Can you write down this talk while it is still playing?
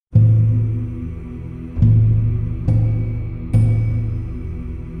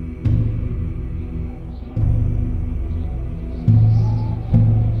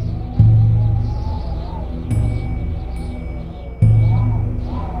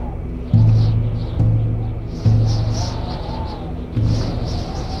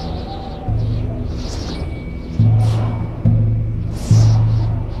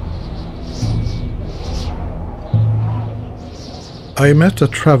I met a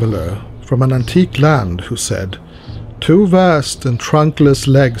traveller from an antique land who said, "Two vast and trunkless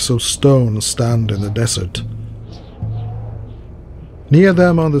legs of stone stand in the desert. Near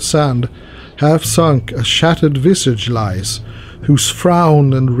them on the sand, half sunk, a shattered visage lies, whose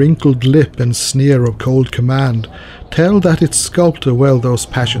frown and wrinkled lip and sneer of cold command tell that its sculptor well those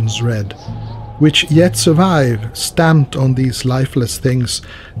passions read, which yet survive, stamped on these lifeless things,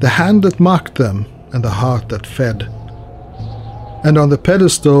 the hand that mocked them and the heart that fed. And on the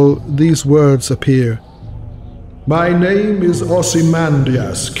pedestal these words appear, 'My name is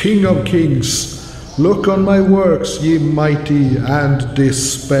Ozymandias, King of Kings. Look on my works, ye mighty, and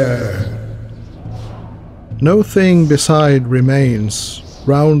despair.' No thing beside remains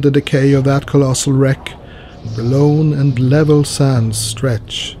round the decay of that colossal wreck. The lone and level sands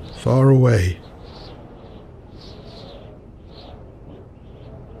stretch far away.